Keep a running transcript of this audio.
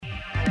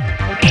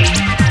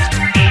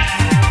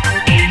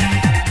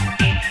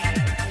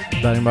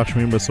این بخش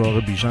میریم به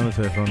سراغ بیژن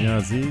تهرانی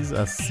عزیز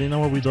از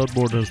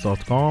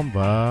cineMovie.borders.com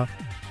و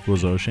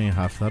گزارش این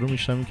هفته رو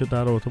میشنویم که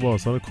در رابطه با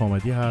آثار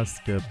کمدی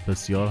هست که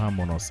بسیار هم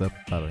مناسب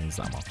برای این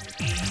زمان.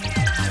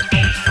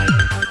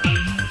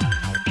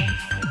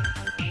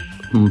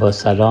 با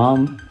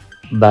سلام،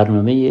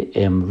 برنامه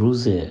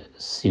امروز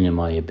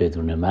سینمای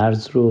بدون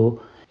مرز رو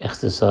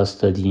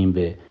اختصاص دادیم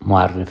به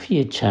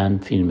معرفی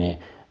چند فیلم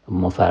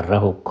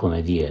مفرح و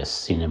کمدی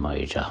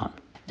سینمای جهان.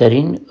 در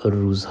این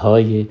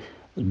روزهای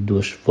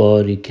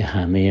دشواری که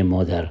همه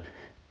ما در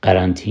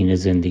قرنطینه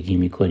زندگی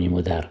می‌کنیم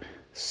و در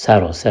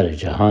سراسر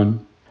جهان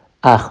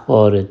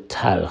اخبار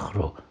تلخ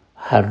رو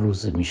هر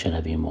روز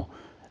میشنویم و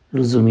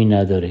لزومی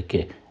نداره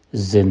که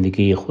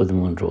زندگی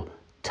خودمون رو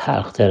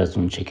تلختر از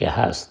اون چه که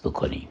هست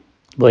بکنیم.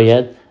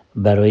 باید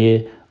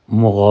برای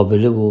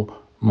مقابله و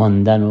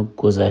ماندن و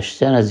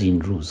گذشتن از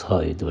این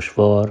روزهای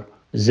دشوار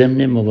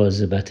ضمن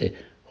مواظبت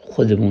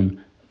خودمون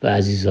و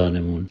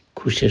عزیزانمون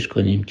کوشش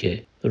کنیم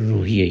که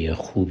روحیه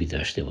خوبی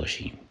داشته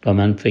باشیم. و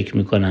من فکر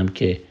میکنم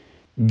که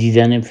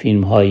دیدن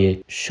فیلم‌های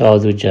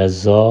شاد و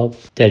جذاب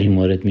در این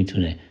مورد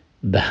میتونه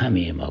به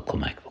همه ما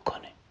کمک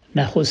بکنه.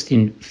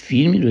 نخستین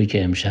فیلمی رو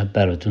که امشب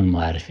براتون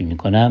معرفی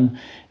میکنم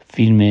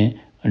فیلم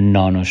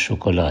نان و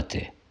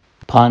شکلاته،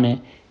 پان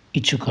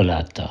ای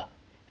چوکولاتا،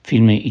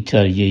 فیلم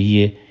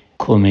ایتالیایی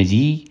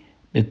کمدی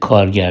به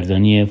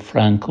کارگردانی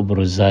فرانکو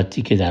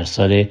بروزاتی که در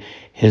سال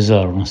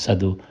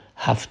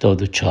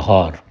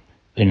 1974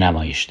 به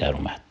نمایش در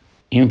اومد.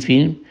 این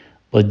فیلم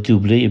با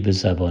دوبله به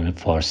زبان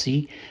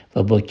فارسی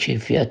و با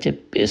کیفیت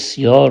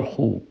بسیار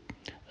خوب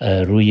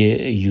روی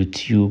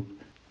یوتیوب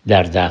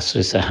در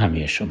دسترس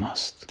همه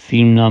شماست.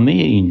 فیلمنامه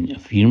این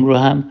فیلم رو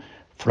هم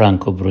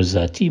فرانکو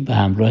بروزاتی به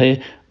همراه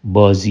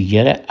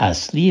بازیگر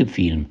اصلی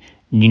فیلم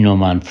نینو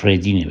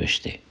مانفردی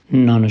نوشته.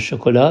 نان و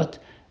شکلات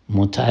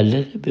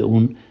متعلق به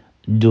اون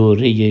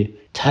دوره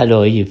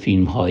طلایی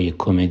فیلم‌های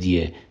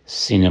کمدی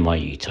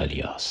سینمای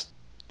ایتالیا است.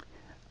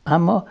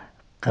 اما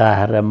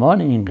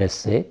قهرمان این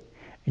قصه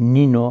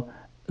نینو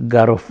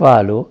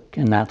گاروفالو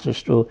که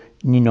نقشش رو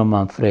نینو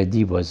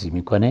مانفردی بازی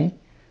میکنه،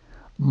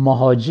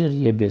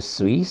 مهاجریه به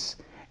سوئیس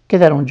که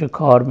در اونجا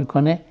کار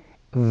میکنه،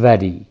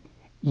 ولی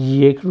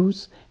یک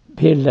روز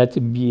به علت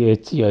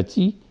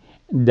بی‌احتیاطی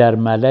در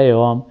ملأ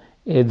عام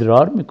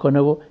ادرار میکنه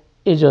و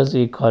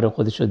اجازه کار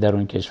خودش رو در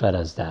اون کشور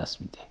از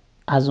دست میده.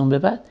 از اون به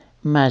بعد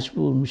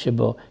مجبور میشه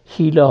با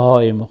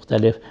حیله‌های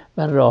مختلف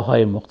و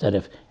راه‌های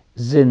مختلف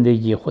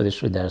زندگی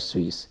خودش رو در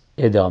سوئیس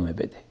ادامه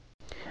بده.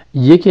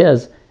 یکی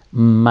از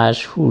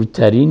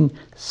مشهورترین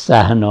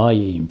صحنه‌های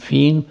این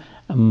فیلم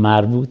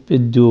مربوط به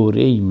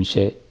دوره‌ای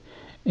میشه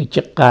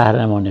که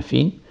قهرمان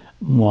فیلم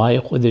موهای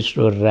خودش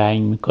رو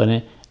رنگ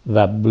میکنه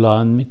و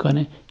بلاند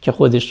میکنه که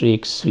خودش رو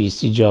یک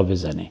سوئیسی جا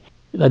بزنه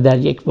و در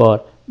یک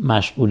بار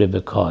مشغول به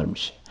کار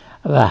میشه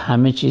و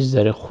همه چیز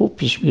داره خوب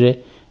پیش میره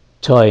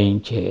تا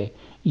اینکه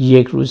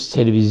یک روز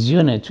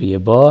تلویزیون توی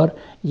بار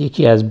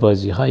یکی از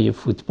بازی‌های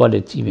فوتبال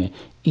تیم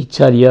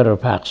ایتالیا رو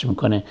پخش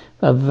میکنه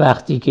و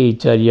وقتی که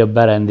ایتالیا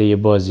برنده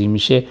بازی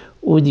میشه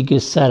او دیگه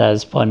سر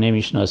از پا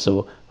نمیشناسه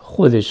و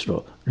خودش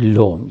رو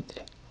لو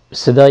میده.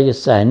 صدای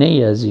صحنه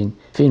ای از این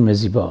فیلم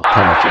زیبا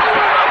تماشا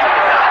کنید.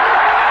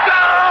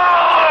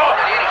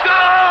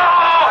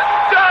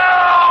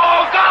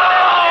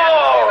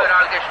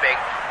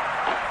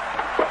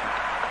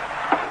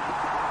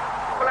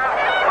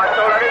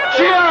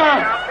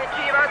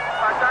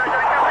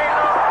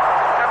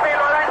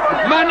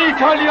 من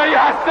ایتالیایی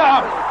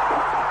هستم.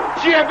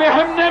 چیه به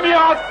هم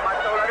نمیاد؟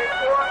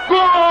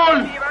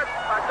 گل!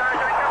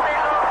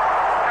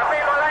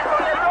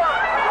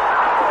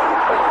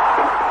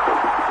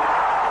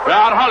 به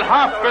هر حال 7-0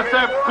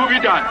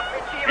 کوبیدن.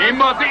 این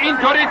بازی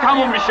اینطوری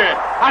تموم میشه.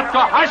 حتی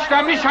 8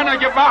 هم میشن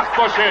اگه وقت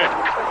باشه.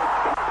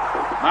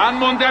 من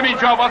موندم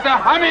اینجا، واسه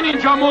همین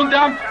اینجا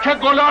موندم که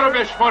گلا رو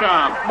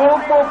بشمرم.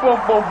 بوم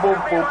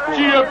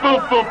چیه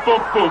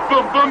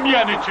بوم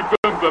یعنی چی بوم؟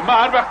 من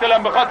هر وقت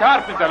دلم بخواد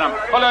حرف میزنم.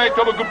 حالا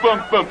تو بگو بوم.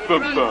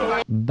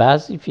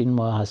 بعضی فیلم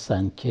ها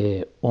هستن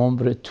که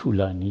عمر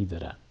طولانی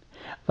دارن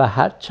و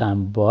هر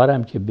چند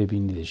بارم که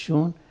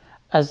ببینیدشون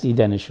از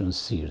دیدنشون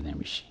سیر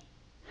نمیشی،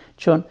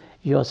 چون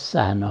یا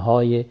صحنه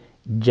های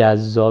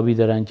جذابی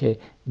دارن که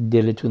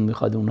دلتون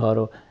میخواد اونها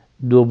رو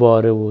 2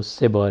 باره و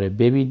 3 باره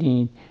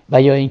ببینید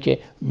و یا اینکه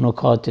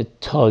نکات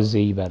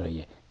تازه‌ای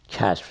برای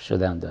کشف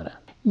شدن دارن.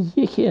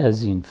 یکی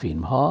از این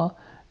فیلم ها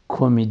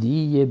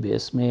کمدی به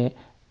اسم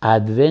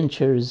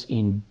Adventures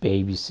in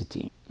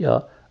Babysitting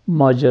یا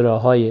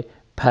ماجراهای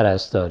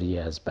پرستاری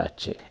از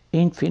بچه.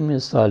 این فیلم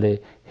سال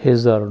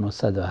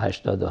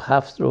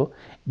 1987 رو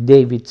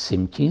دیوید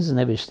سیمکینز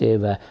نوشته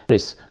و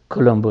کریس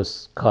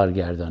کولومبوس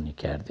کارگردانی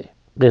کرده.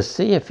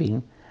 قصه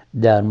فیلم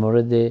در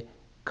مورد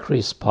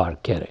کریس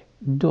پارکره،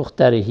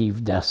 دختر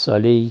 17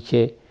 ساله‌ای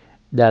که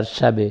در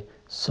شب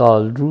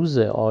سال روز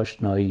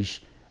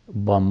آشناییش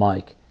با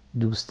مایک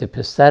دوست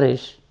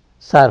پسرش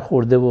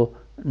سرخورده و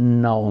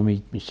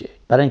ناامید میشه،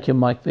 برای اینکه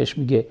مایک بهش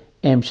میگه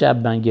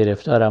امشب من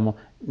گرفتارم و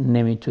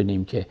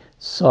نمیتونیم که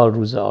سال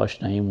روز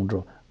آشناییمون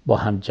رو با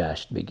هم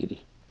جشن بگیریم.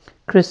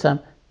 کریس هم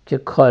که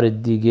کار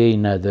دیگه ای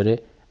نداره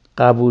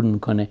قبول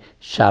میکنه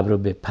شب رو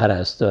به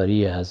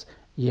پرستاری از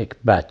یک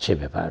بچه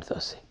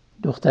بپردازه.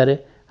 دختر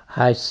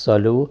 8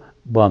 ساله و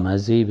با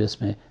مزه‌ای به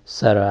اسم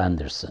سارا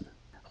اندرسون.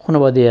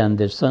 خانواده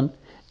اندرسون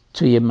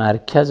توی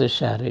مرکز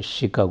شهر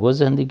شیکاگو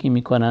زندگی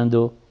میکنند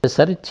و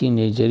پسر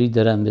تینیجری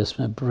دارن به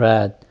اسم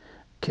براد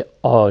که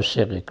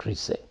عاشق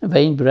کریسه و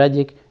این براد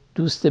یک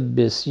دوست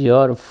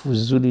بسیار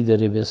فضولی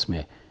داره به اسم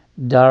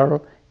دارل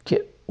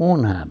که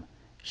اون هم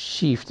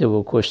شیفته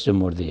و کشت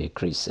مرده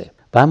کریسه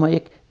و اما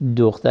یک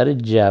دختر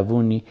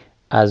جوونی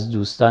از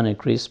دوستان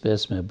کریس به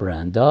اسم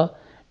براندا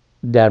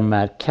در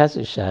مرکز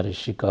شهر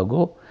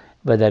شیکاگو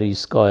و در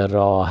ایستگاه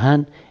راه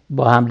آهن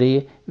با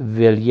حمله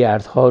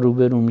ویلگردها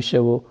روبرو میشه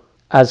و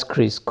از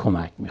کریس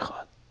کمک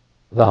میخواد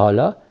و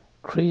حالا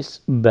کریس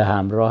به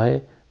همراه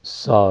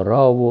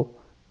سارا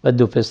و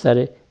 2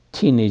 پسر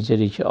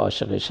تینیجری که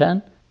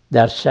عاشقشن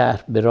در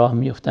شهر به راه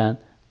میفتن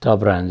تا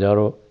براندا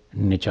رو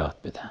نجات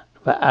بدن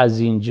و از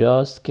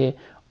اینجاست که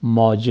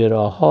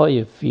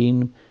ماجراهای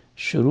فیلم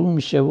شروع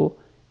میشه و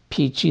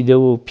پیچیده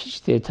و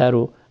پیچیده‌تر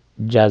و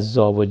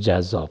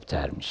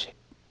جذابتر میشه.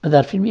 و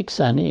در فیلم یک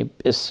صحنه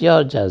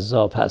بسیار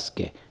جذاب هست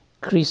که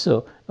کریس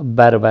و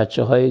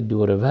بچه‌های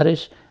دور و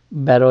برش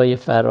برای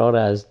فرار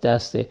از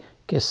دست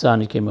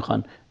کسانی که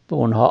میخوان به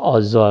اونها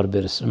آزار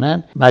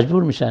برسونن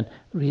مجبور میشن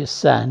روی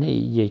صحنه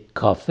یک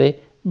کافه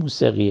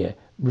موسیقی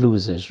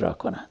بلوز اجرا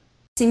کنن.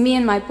 See, me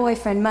and my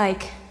boyfriend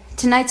Mike,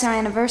 tonight's our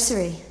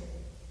anniversary.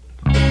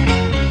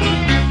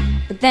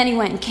 But then he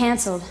went and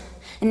canceled,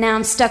 and now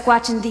I'm stuck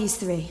watching these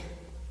 3.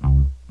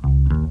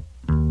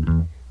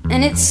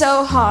 And it's so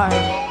hard.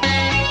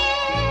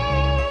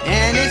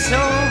 And it's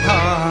so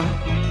hard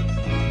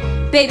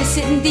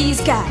babysitting these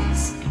guys.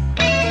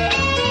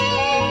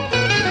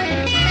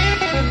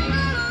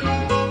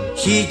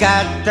 She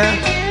got the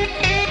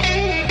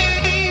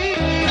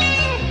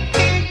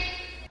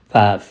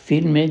و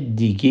فیلم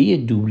دیگه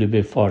دوبله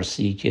به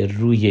فارسی که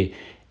روی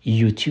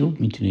یوتیوب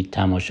میتونید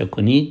تماشا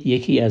کنید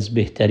یکی از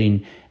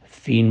بهترین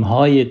فیلم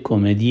های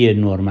کمدی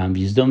نورمن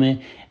ویزدوم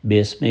به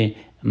اسم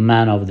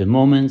Man of the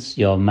Moments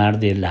یا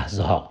مرد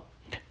لحظه ها.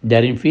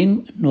 در این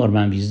فیلم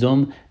نورمن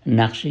ویزدوم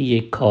نقش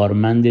یک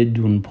کارمند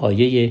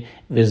دونپایه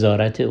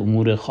وزارت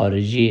امور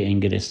خارجه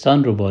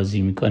انگلستان رو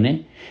بازی میکنه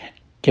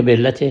که به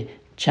علت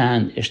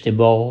چند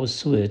اشتباه و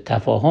سوء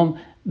تفاهم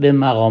به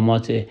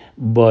مقامات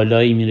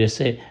بالایی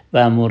میرسه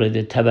و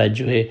مورد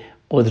توجه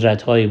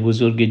قدرت‌های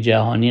بزرگ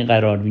جهانی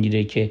قرار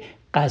میگیره که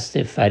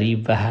قصد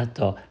فریب و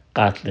حتی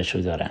قتلشو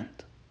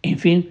دارند. این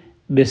فیلم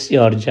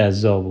بسیار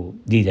جذاب و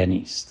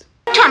دیدنی است.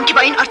 تو هم که با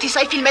این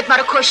آرتیستای فیلمت ما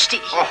رو کشتی.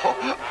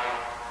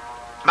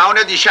 من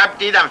اونو دیشب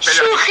دیدم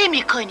شوخی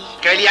میکنی؟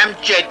 خیلی هم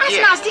جدیه. از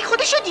نزدیک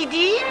خودشو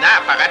دیدی؟ نه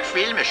فقط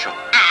فیلمشو.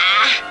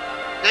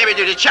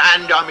 نمیدونی چه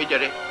اندامی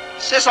داره.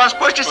 3 سانس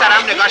پشت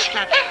سرم نگاش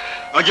کرد.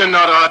 اگه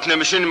ناراحت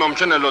نمیشین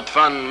ممکنه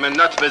لطفاً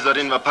منت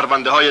بذارین و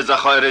پرونده های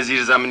ذخایر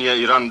زیرزمینی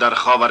ایران در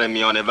خاور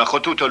میانه و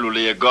خطوط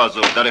لوله گاز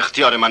رو در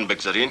اختیار من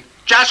بگذارین؟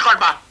 چشم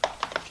قربان.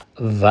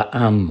 و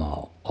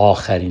اما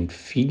آخرین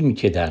فیلمی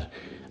که در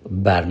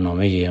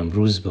برنامه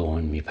امروز به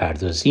اون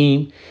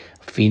میپردازیم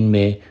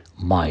فیلم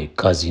مای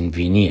کازین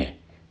وینیه.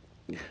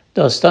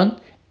 داستان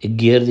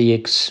گرد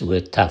یک سوء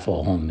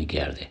تفاهم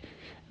میگرده.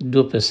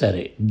 2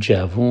 پسر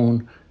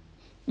جوان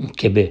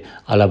که به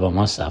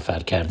آلاباما سفر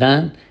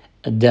کردن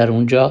در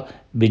اونجا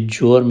به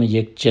جرم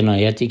یک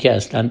جنایتی که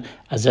اصلا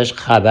ازش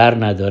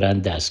خبر ندارن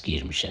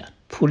دستگیر میشن.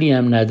 پولی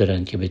هم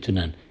ندارن که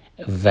بتونن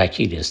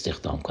وکیل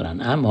استخدام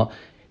کنن، اما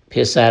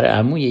پسر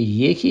عموی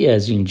یکی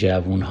از این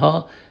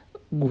جوانها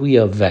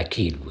گویا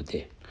وکیل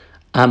بوده.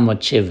 اما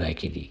چه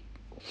وکیلی؟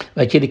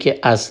 وکیلی که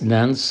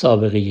اصلا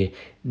سابقه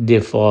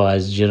دفاع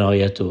از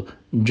جنایت و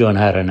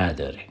جنحه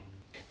نداره.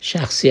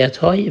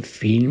 شخصیت‌های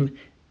فیلم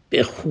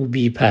به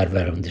خوبی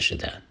پرورانده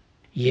شدن.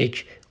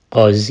 یک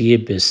قاضی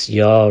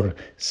بسیار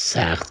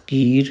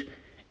سختگیر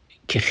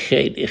که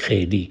خیلی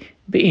خیلی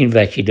به این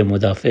وکیل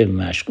مدافع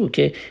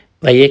مشکوکه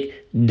و یک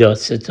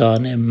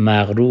دادستان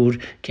مغرور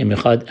که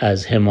میخواد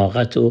از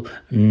حماقت و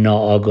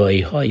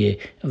ناآگاهی‌های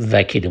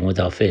وکیل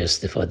مدافع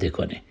استفاده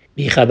کنه.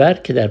 بیخبر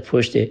که در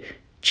پشت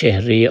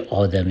چهره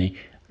آدم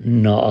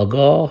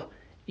ناآگاه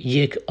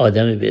یک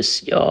آدم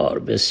بسیار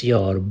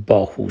بسیار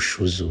باهوش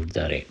حضور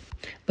داره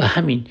و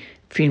همین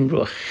فیلم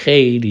رو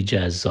خیلی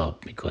جذاب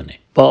میکنه.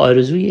 با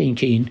آرزوی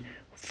اینکه این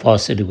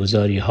فاصله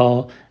گذاری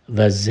ها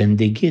و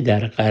زندگی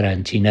در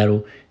قرنطینه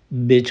رو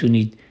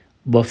بتونید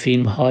با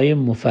فیلم های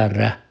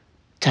مفرح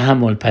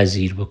تحمل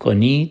پذیر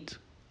بکنید،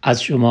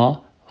 از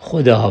شما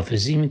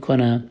خداحافظی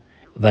میکنم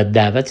و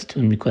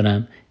دعوتتون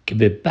میکنم که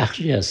به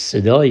بخشی از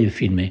صدای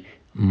فیلم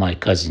مای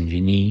کازین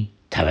وینی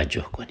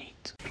توجه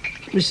کنید.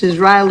 Mrs.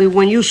 Riley,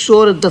 when you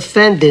saw the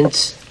defendants,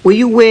 were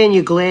you wearing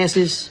your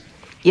glasses?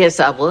 Yes,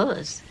 I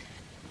was.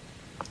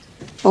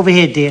 Over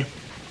here, dear.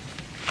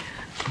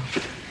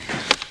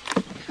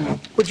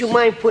 Would you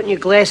mind putting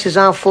your glasses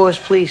on for us,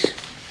 please?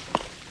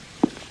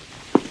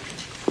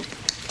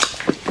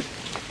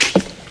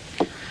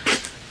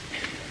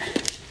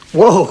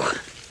 Whoa!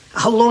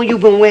 How long you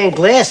been wearing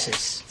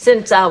glasses?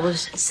 Since I was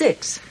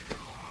 6.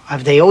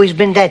 Have they always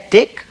been that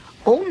thick?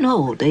 Oh,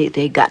 no,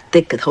 they got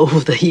thicker over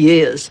the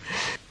years.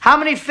 How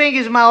many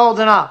fingers am I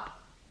holding up?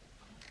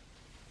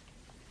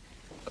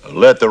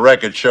 Let the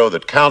record show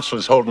that counsel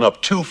is holding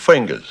up 2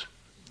 fingers.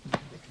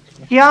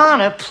 Your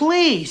Honor,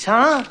 please,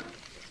 huh?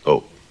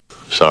 Oh,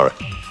 sorry.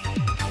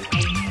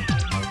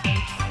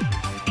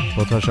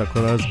 با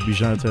تشکر از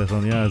بیژن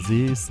تهرانی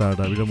عزیز،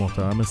 سردبیر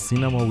محترم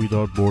cinema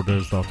without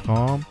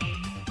borders.com،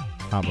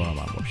 همراه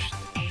من باشید.